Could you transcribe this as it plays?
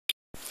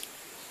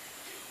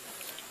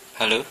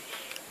Halo,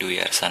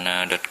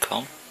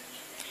 duyarsana.com.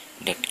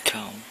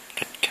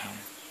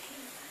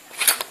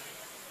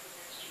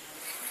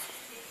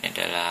 Ini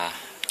adalah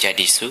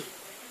jadisu.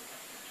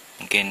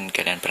 Mungkin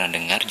kalian pernah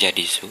dengar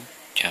jadisu,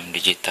 jam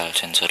digital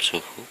sensor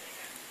suhu.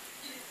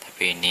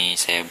 Tapi ini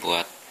saya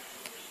buat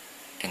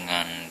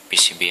dengan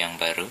PCB yang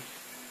baru.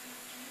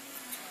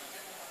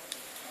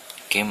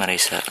 Oke, mari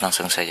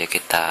langsung saja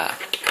kita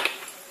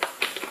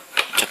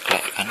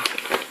ceklekkan.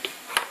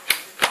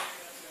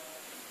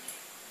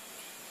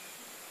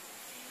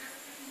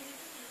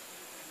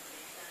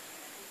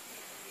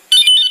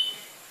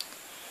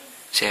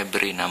 Saya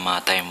beri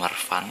nama timer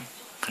fun.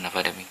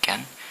 Kenapa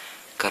demikian?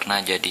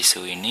 Karena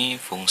jadisu ini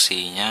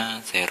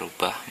fungsinya saya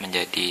rubah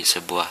menjadi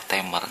sebuah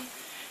timer,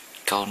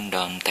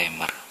 countdown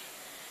timer.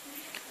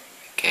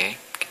 Oke,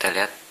 kita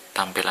lihat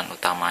tampilan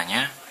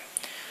utamanya: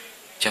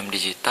 jam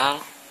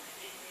digital,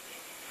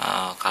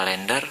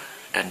 kalender,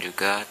 dan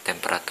juga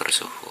temperatur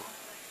suhu.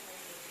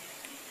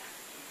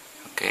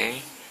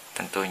 Oke,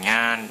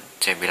 tentunya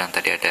saya bilang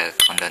tadi ada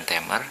countdown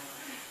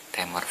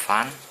timer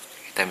fun.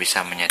 Kita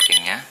bisa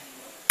menyetingnya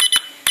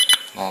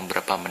mau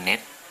berapa menit,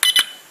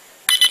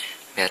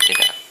 biar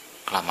tidak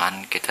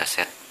kelamaan kita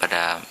set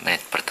pada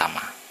menit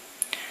pertama.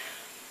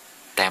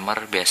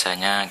 Timer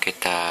biasanya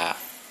kita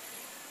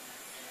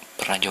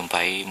pernah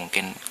jumpai,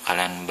 mungkin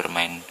kalian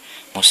bermain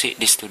musik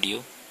di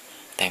studio,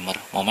 timer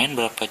mau main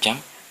berapa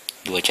jam,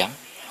 2 jam,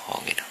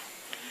 oh gitu.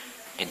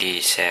 Jadi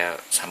saya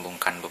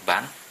sambungkan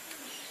beban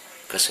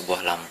ke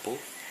sebuah lampu.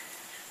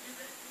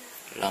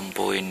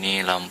 Lampu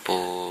ini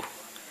lampu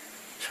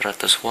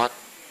 100 watt.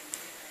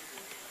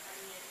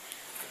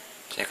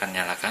 Saya akan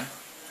nyalakan.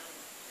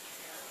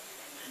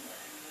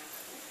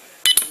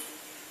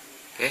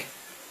 Oke,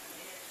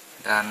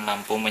 dan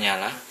lampu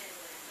menyala.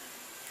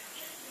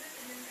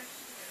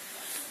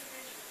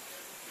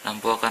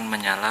 Lampu akan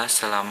menyala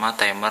selama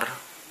timer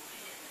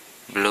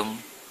belum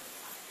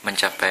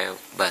mencapai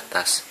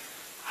batas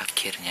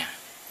akhirnya.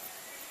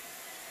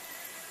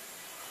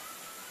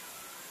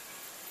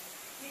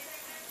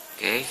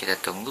 Oke, kita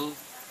tunggu.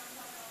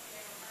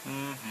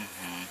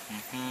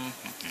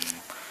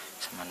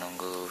 Sama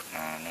nunggu.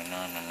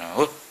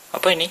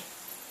 Apa ini?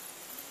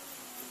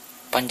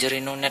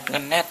 Panjerino net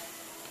ngenet.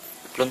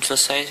 Belum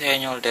selesai saya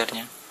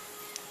nyoldernya.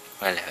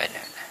 Walah.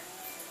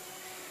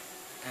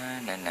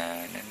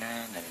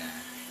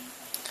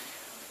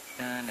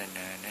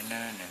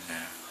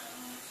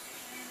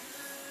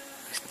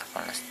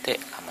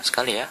 Lama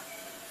sekali ya.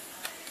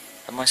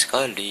 Lama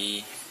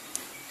sekali.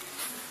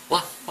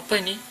 Wah, apa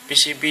ini?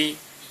 PCB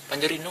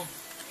Panjerino.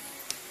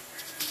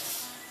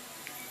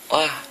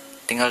 Wah,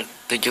 tinggal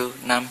 7,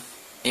 6,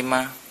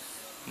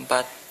 5, 4,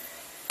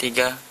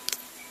 3,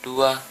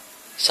 2,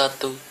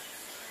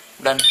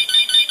 1, dan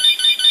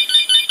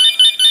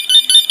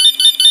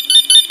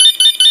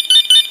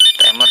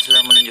timer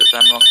sudah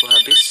menunjukkan waktu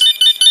habis.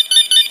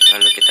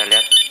 Lalu kita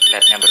lihat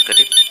LED-nya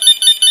berkedip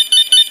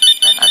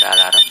dan ada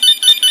alarm.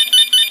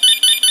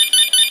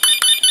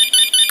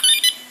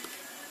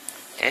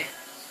 Oke.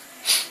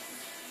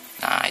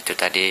 Nah, itu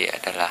tadi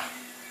adalah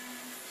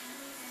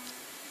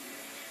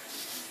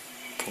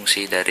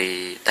fungsi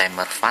dari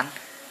timer fun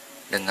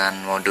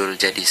dengan modul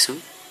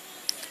jadisu.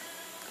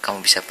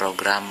 Kamu bisa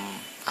program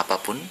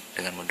apapun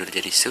dengan modul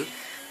jadisu.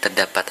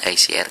 Terdapat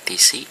IC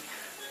RTC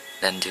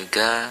dan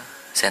juga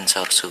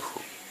sensor suhu.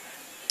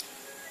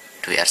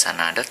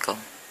 duyarsana.com.